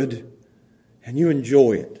something good and you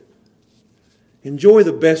enjoy it. Enjoy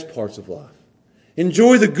the best parts of life.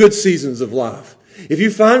 Enjoy the good seasons of life. If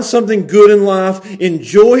you find something good in life,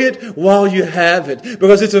 enjoy it while you have it.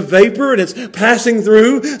 Because it's a vapor and it's passing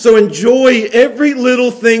through. So enjoy every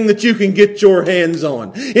little thing that you can get your hands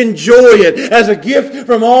on. Enjoy it as a gift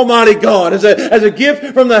from Almighty God. As a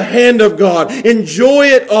gift from the hand of God. Enjoy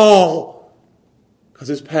it all. Because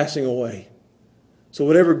it's passing away. So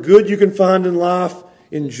whatever good you can find in life,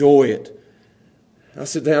 enjoy it. I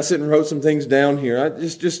sit and wrote some things down here.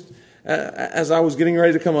 As I was getting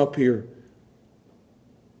ready to come up here.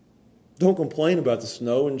 Don't complain about the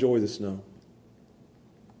snow. Enjoy the snow.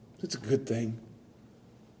 It's a good thing.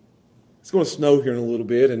 It's going to snow here in a little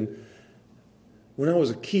bit. And when I was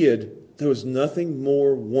a kid, there was nothing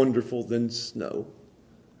more wonderful than snow.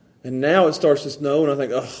 And now it starts to snow and I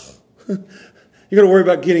think, oh, you got to worry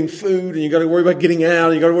about getting food, and you got to worry about getting out,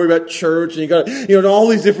 and you got to worry about church, and you got to, all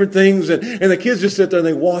these different things, and the kids just sit there and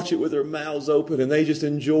they watch it with their mouths open, and they just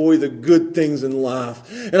enjoy the good things in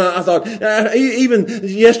life. And I thought, even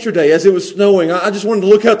yesterday as it was snowing, I just wanted to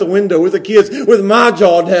look out the window with the kids with my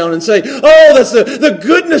jaw down and say, oh, that's the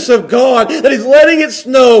goodness of God that He's letting it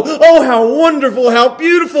snow. Oh, how wonderful, how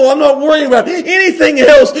beautiful. I'm not worrying about anything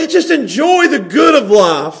else. Just enjoy the good of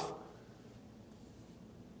life.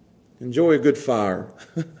 Enjoy a good fire.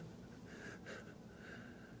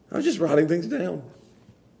 I was just writing things down.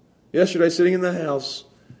 Yesterday, sitting in the house,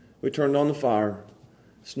 we turned on the fire.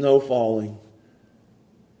 Snow falling.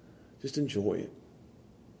 Just enjoy it.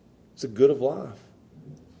 It's the good of life.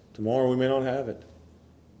 Tomorrow we may not have it.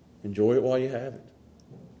 Enjoy it while you have it.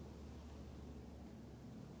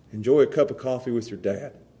 Enjoy a cup of coffee with your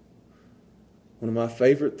dad. One of my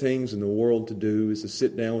favorite things in the world to do is to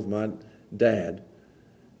sit down with my dad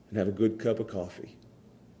and have a good cup of coffee.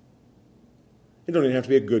 It don't even have to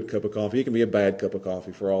be a good cup of coffee. It can be a bad cup of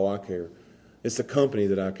coffee for all I care. It's the company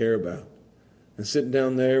that I care about. And sitting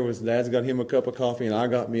down there with Dad's got him a cup of coffee and I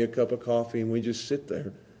got me a cup of coffee and we just sit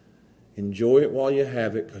there Enjoy it while you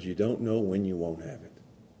have it, because you don't know when you won't have it.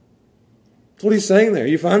 That's what he's saying there.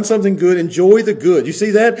 You find something good, enjoy the good. You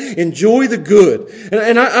see that? Enjoy the good.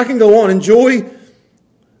 And I can go on. Enjoy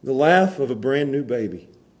the laugh of a brand new baby.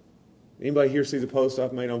 Anybody here see the post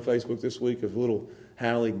I've made on Facebook this week of little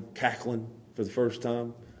Hallie cackling for the first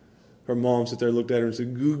time? Her mom sat there and looked at her and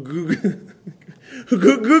said, good, good,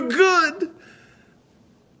 good, good, good.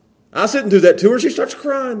 I sit and do that to her. She starts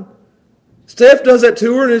crying. Steph does that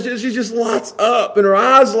to her, and she just lights up, and her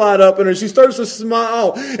eyes light up, and she starts to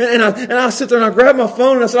smile. And I sit there, and I grab my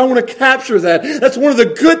phone, and I said, I want to capture that. That's one of the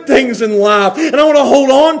good things in life, and I want to hold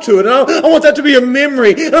on to it. And I want that to be a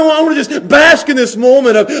memory. And I want to just bask in this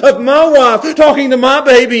moment of my wife talking to my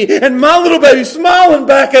baby, and my little baby smiling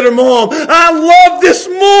back at her mom. I love this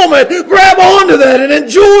moment. Grab onto that and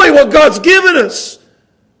enjoy what God's given us.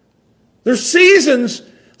 There's seasons.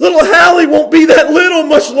 Little Hallie won't be that little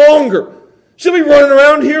much longer. She'll be running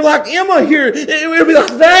around here like Emma here. It'll be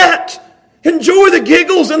like that. Enjoy the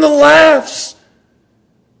giggles and the laughs.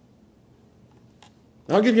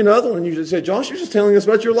 I'll give you another one. You just say, Josh, you're just telling us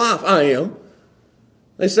about your life. I am.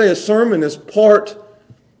 They say a sermon is part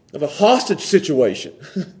of a hostage situation.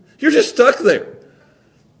 You're just stuck there.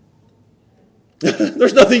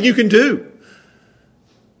 There's nothing you can do.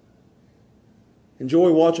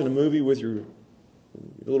 Enjoy watching a movie with your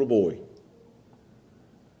little boy.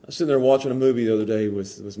 I was sitting there watching a movie the other day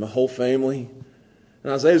with my whole family.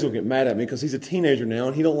 And Isaiah's going to get mad at me because he's a teenager now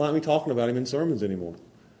and he don't like me talking about him in sermons anymore.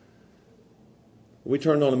 We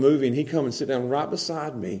turned on a movie and he come and sit down right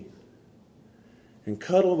beside me and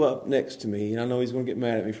cuddle up next to me. And I know he's going to get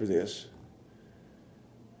mad at me for this.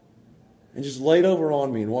 And just laid over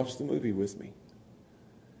on me and watched the movie with me.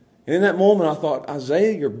 And in that moment I thought,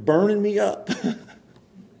 Isaiah, you're burning me up.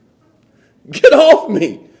 Get off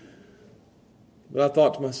me. But I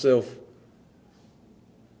thought to myself,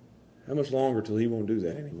 how much longer till he won't do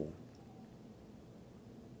that anymore?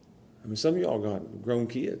 I mean, some of y'all got grown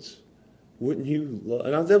kids. Wouldn't you love,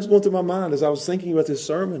 and that was going through my mind as I was thinking about this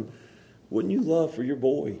sermon, wouldn't you love for your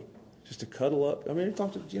boy just to cuddle up? I mean, I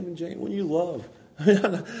talked to Jim and Jane, wouldn't you love? I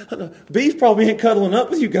mean, I know, Beef probably ain't cuddling up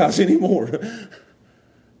with you guys anymore.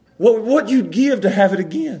 What you'd give to have it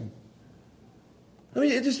again? I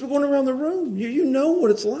mean, it's just going around the room. You know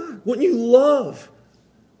what it's like. Wouldn't you love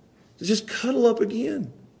to just cuddle up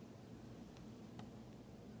again?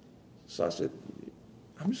 So I said,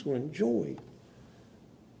 I'm just going to enjoy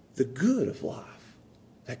the good of life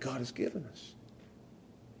that God has given us.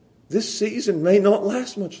 This season may not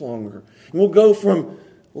last much longer. And we'll go from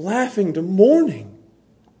laughing to mourning.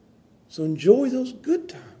 So enjoy those good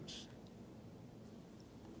times.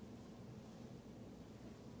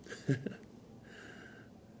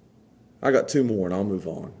 I got two more and I'll move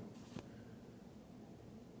on.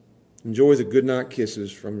 Enjoy the goodnight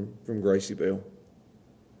kisses from Gracie Bell.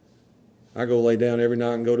 I go lay down every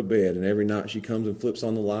night and go to bed, and every night she comes and flips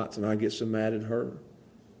on the lights, and I get so mad at her.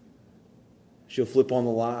 She'll flip on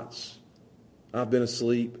the lights. I've been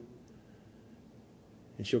asleep.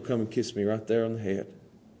 And she'll come and kiss me right there on the head.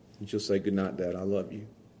 And she'll say, good night, Dad, I love you.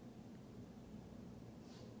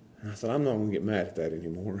 And I thought, I'm not going to get mad at that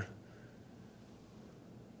anymore.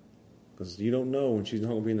 Because you don't know when she's not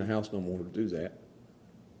going to be in the house no more to do that.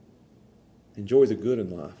 Enjoy the good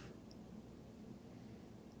in life.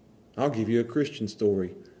 I'll give you a Christian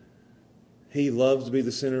story. He loves to be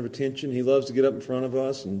the center of attention. He loves to get up in front of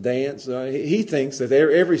us and dance. He thinks that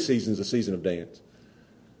every season is a season of dance.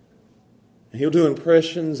 And he'll do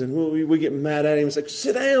impressions, and we get mad at him and say,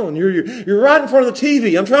 sit down. You're right in front of the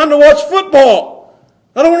TV. I'm trying to watch football.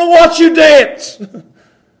 I don't want to watch you dance.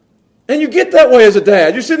 And you get that way as a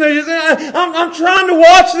dad. You're sitting there, you're saying, I'm trying to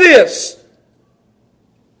watch this.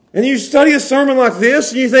 And you study a sermon like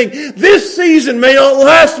this, and you think, this season may not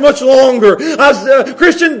last much longer.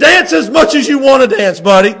 Christian, dance as much as you want to dance,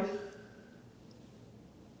 buddy.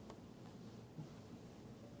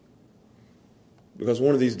 Because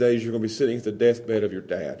one of these days you're going to be sitting at the deathbed of your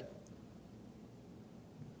dad.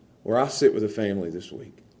 Where I sit with a family this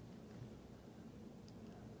week.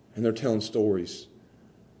 And they're telling stories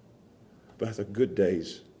about the good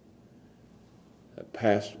days that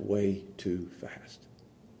passed way too fast.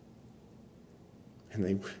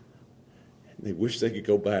 And they wish they could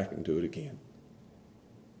go back and do it again.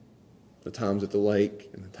 The times at the lake,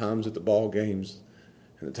 and the times at the ball games,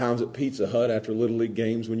 and the times at Pizza Hut after Little League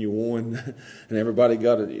games when you won, and everybody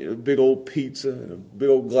got a big old pizza and a big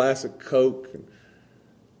old glass of Coke, and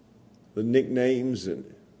the nicknames, and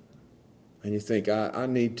you think, I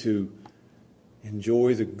need to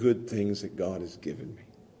enjoy the good things that God has given me.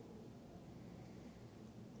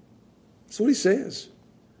 That's what he says.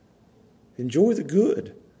 Enjoy the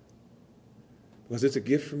good. because it's a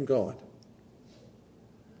gift from God.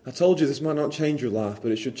 I told you this might not change your life,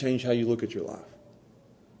 but it should change how you look at your life.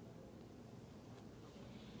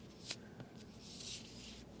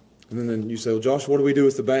 And then you say, well, Josh, what do we do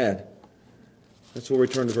with the bad? That's where we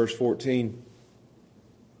turn to verse 14.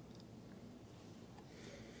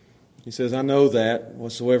 He says, I know that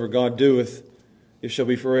whatsoever God doeth, it shall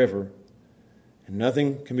be forever. And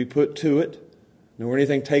nothing can be put to it, nor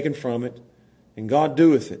anything taken from it. And God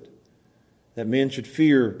doeth it, that men should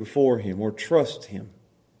fear before Him, or trust Him.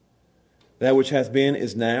 That which hath been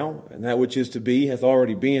is now, and that which is to be hath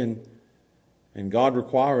already been. And God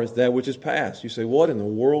requireth that which is past. You say, what in the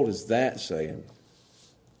world is that saying?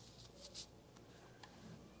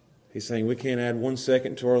 He's saying we can't add 1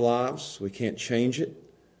 second to our lives. We can't change it.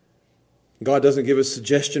 God doesn't give us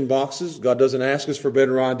suggestion boxes. God doesn't ask us for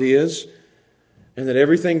better ideas. And that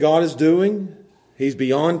everything God is doing, He's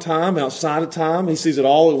beyond time, outside of time. He sees it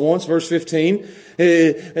all at once. Verse 15,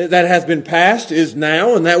 that has been past is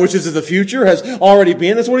now, and that which is in the future has already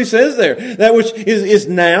been. That's what he says there. That which is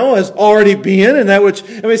now has already been, and that which,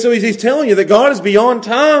 so he's telling you that God is beyond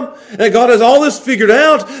time, that God has all this figured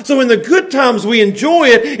out. So in the good times we enjoy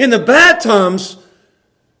it, in the bad times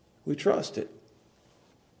we trust it.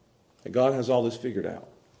 That God has all this figured out,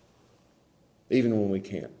 even when we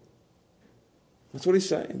can't. That's what he's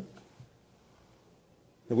saying.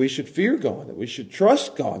 That we should fear God, that we should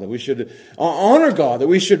trust God, that we should honor God, that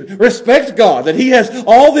we should respect God, that He has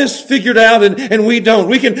all this figured out and we don't.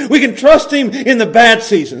 We can trust Him in the bad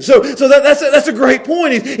season. So that's a great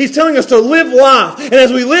point. He's telling us to live life. And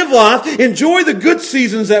as we live life, enjoy the good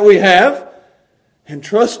seasons that we have and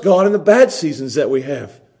trust God in the bad seasons that we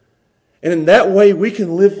have. And in that way, we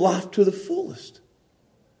can live life to the fullest.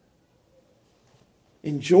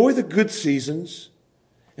 Enjoy the good seasons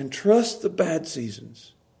and trust the bad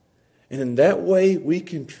seasons. And in that way, we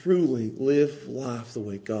can truly live life the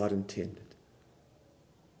way God intended.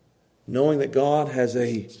 Knowing that God has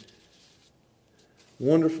a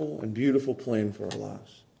wonderful and beautiful plan for our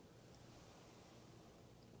lives.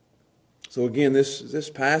 So again, this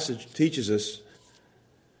passage teaches us,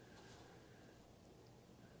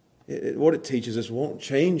 what it teaches us won't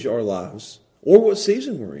change our lives or what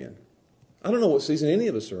season we're in. I don't know what season any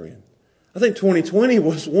of us are in. I think 2020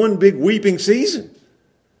 was one big weeping season.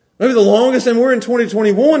 Maybe the longest, and we're in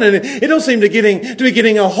 2021, and it don't seem to be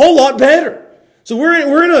getting a whole lot better. So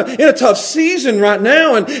we're in a tough season right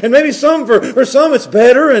now, and maybe for some it's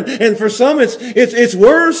better, and for some it's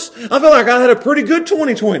worse. I feel like I had a pretty good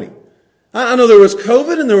 2020. I know there was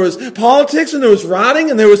COVID, and there was politics, and there was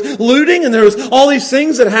rioting, and there was looting, and there was all these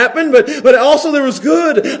things that happened, but also there was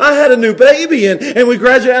good. I had a new baby, and I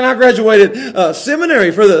graduated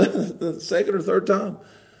seminary for the second or third time.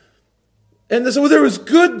 And so there was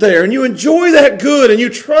good there, and you enjoy that good, and you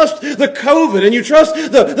trust the COVID, and you trust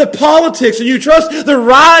the politics, and you trust the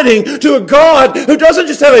rioting to a God who doesn't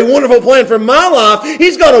just have a wonderful plan for my life,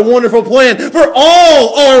 He's got a wonderful plan for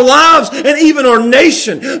all our lives and even our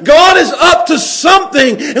nation. God is up to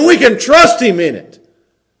something, and we can trust Him in it.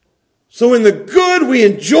 So in the good, we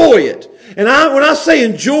enjoy it. And when I say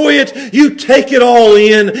enjoy it, you take it all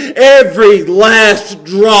in, every last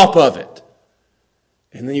drop of it.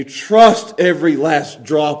 And then you trust every last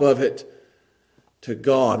drop of it to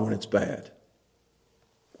God when it's bad.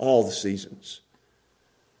 All the seasons.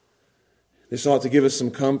 This ought to give us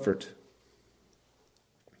some comfort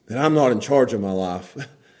that I'm not in charge of my life.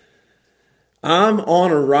 I'm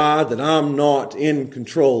on a ride that I'm not in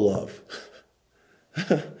control of.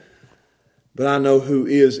 But I know who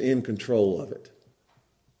is in control of it.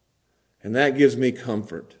 And that gives me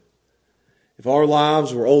comfort. If our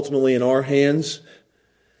lives were ultimately in our hands,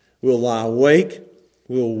 we'll lie awake,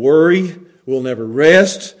 we'll worry, we'll never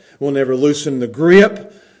rest, we'll never loosen the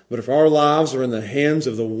grip. But if our lives are in the hands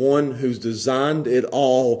of the one who's designed it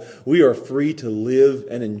all, we are free to live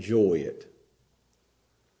and enjoy it.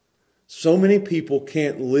 So many people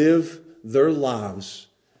can't live their lives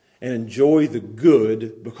and enjoy the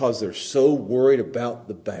good because they're so worried about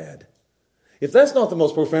the bad. If that's not the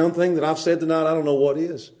most profound thing that I've said tonight, I don't know what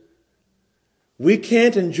is. We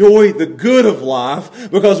can't enjoy the good of life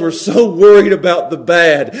because we're so worried about the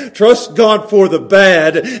bad. Trust God for the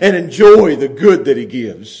bad and enjoy the good that He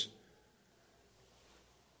gives.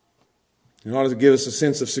 In order to give us a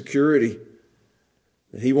sense of security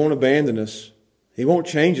that He won't abandon us. He won't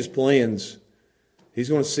change His plans. He's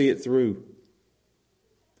going to see it through.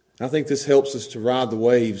 I think this helps us to ride the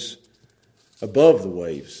waves above the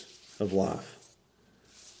waves of life.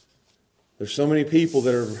 There's so many people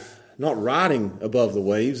that are not riding above the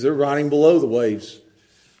waves, they're riding below the waves.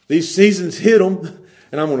 These seasons hit them,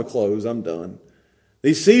 and I'm going to close, I'm done.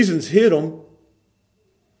 These seasons hit them,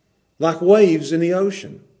 like waves in the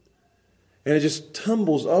ocean. And it just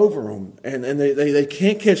tumbles over them, and they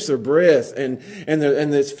can't catch their breath, and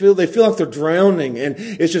they feel like they're drowning, and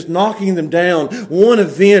it's just knocking them down, one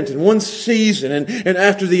event and one season and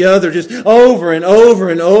after the other, just over and over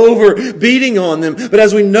and over, beating on them. But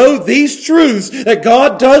as we know these truths, that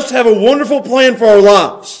God does have a wonderful plan for our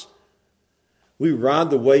lives, we ride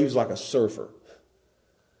the waves like a surfer,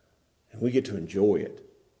 and we get to enjoy it.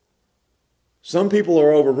 Some people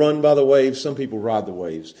are overrun by the waves. Some people ride the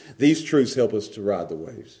waves. These truths help us to ride the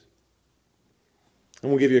waves. I'm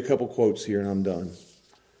going to give you a couple quotes here and I'm done.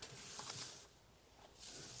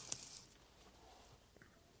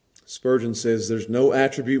 Spurgeon says, "There's no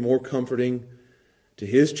attribute more comforting to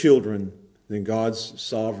His children than God's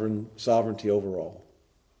sovereignty over all.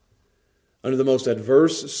 Under the most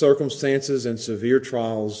adverse circumstances and severe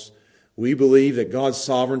trials, we believe that God's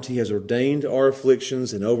sovereignty has ordained our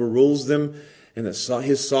afflictions and overrules them, and that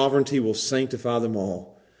His sovereignty will sanctify them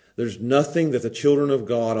all. There's nothing that the children of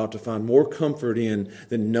God ought to find more comfort in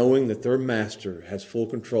than knowing that their Master has full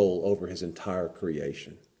control over His entire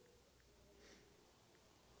creation."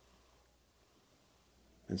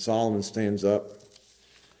 And Solomon stands up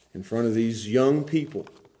in front of these young people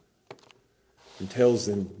and tells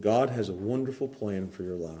them, God has a wonderful plan for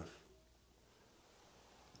your life.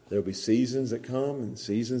 There'll be seasons that come and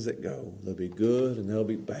seasons that go. There'll be good and there'll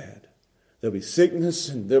be bad. There'll be sickness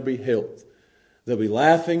and there'll be health. There'll be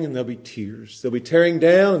laughing and there'll be tears. There'll be tearing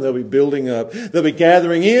down and there'll be building up. There'll be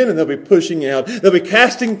gathering in and there'll be pushing out. There'll be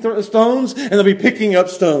casting stones and there'll be picking up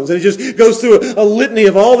stones. And he just goes through a litany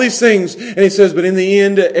of all these things. And he says, but in the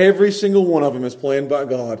end, every single one of them is planned by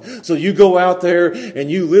God. So you go out there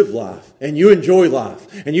and you live life and you enjoy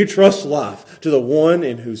life and you trust life to the one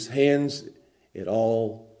in whose hands it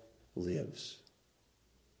all lives.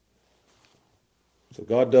 So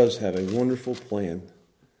God does have a wonderful plan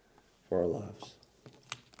for our lives.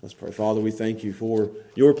 Let's pray. Father, we thank you for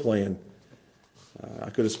your plan. I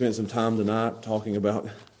could have spent some time tonight talking about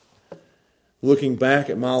looking back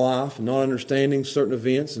at my life and not understanding certain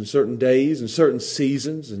events and certain days and certain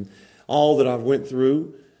seasons and all that I've went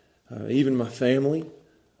through, even my family.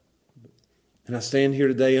 And I stand here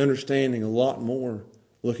today understanding a lot more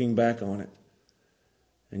looking back on it.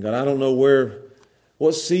 And God, I don't know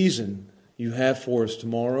what season you have for us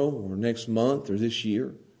tomorrow or next month or this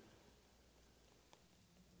year.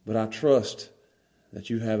 But I trust that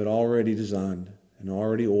you have it already designed and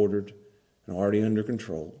already ordered and already under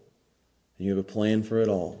control. And you have a plan for it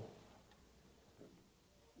all.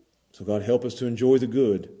 So God, help us to enjoy the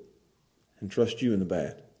good and trust you in the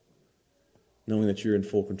bad, knowing that you're in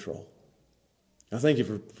full control. I thank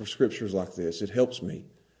you for scriptures like this. It helps me.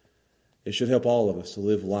 It should help all of us to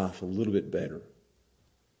live life a little bit better,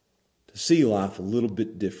 to see life a little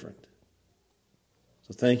bit different.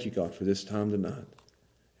 So thank you, God, for this time tonight.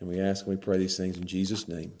 And we ask and we pray these things in Jesus'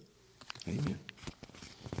 name. Amen.